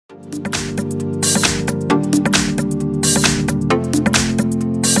I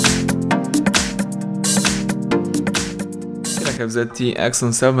have ZTE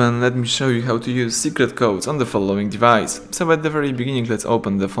Axon 7, let me show you how to use secret codes on the following device. So at the very beginning, let's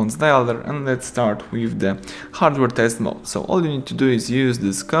open the phone's dialer and let's start with the hardware test mode. So all you need to do is use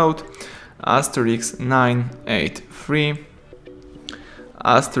this code *983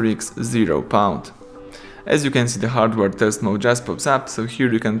 *0#. As you can see, the hardware test mode just pops up, so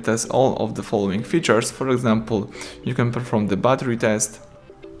here you can test all of the following features. For example, you can perform the battery test.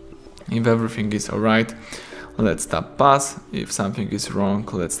 If everything is alright, let's tap pass. If something is wrong,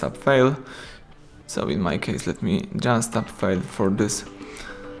 let's tap fail. So in my case, let me just tap fail for this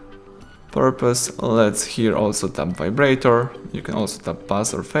purpose. Let's here also tap vibrator. You can also tap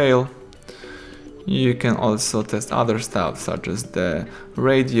pass or fail. You can also test other stuff such as the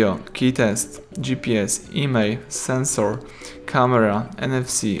radio, key test, GPS, email, sensor, camera,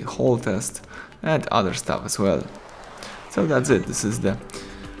 NFC, hall test, and other stuff as well. So that's it. This is the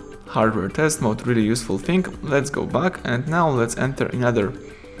hardware test mode, really useful thing. Let's go back and now let's enter another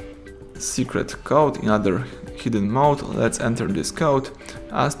secret code, another hidden mode. Let's enter this code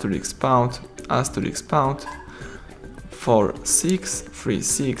 *##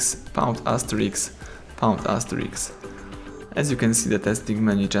 4636 ###. As you can see, the testing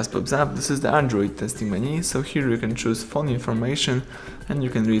menu just pops up. This is the Android testing menu, so here you can choose phone information and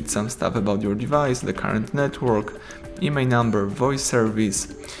you can read some stuff about your device, the current network, email number, voice service.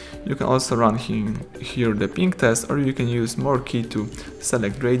 You can also run here the ping test, or you can use more key to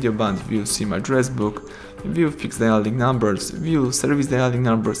select radio band, view SIM address book, view fixed dialing numbers, view service dialing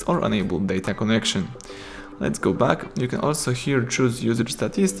numbers, or enable data connection. Let's go back. You can also here choose user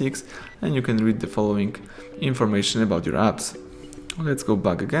statistics and you can read the following information about your apps. Let's go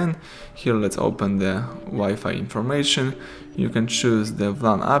back again. Here let's open the Wi-Fi information. You can choose the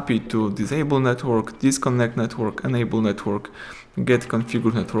VLAN API to disable network, disconnect network, enable network, get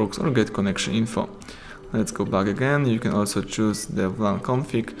configured networks, or get connection info. Let's go back again. You can also choose the VLAN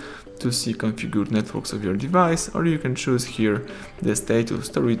config to see configured networks of your device, or you can choose here the status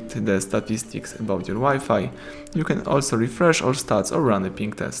to read the statistics about your Wi-Fi. You can also refresh all stats or run a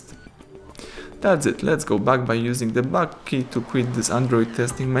ping test. That's it. Let's go back by using the back key to quit this Android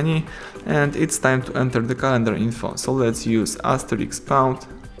testing menu, and it's time to enter the calendar info. So let's use *# 225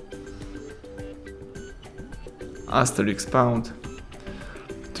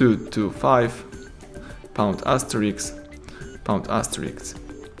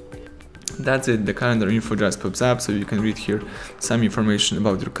 ****. That's it, the calendar info just pops up, so you can read here some information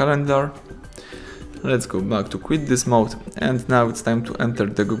about your calendar. Let's go back to quit this mode, and now it's time to enter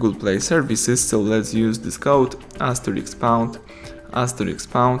the Google Play services, so let's use this code *##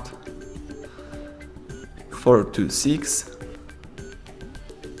 426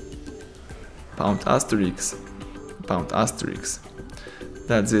 ****.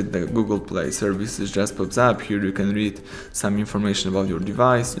 That's it, the Google Play services just pops up. Here you can read some information about your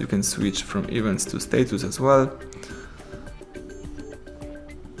device. You can switch from events to status as well.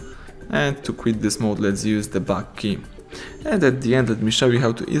 And to quit this mode, let's use the back key. And at the end, let me show you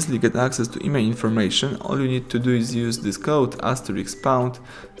how to easily get access to email information. All you need to do is use this code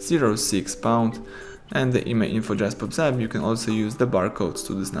 *#06#, and the email info just pops up. You can also use the barcodes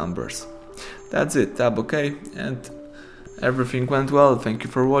to these numbers. That's it, tap OK, and everything went well. Thank you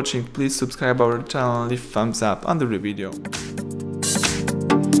for watching. Please subscribe our channel and leave thumbs up under the video.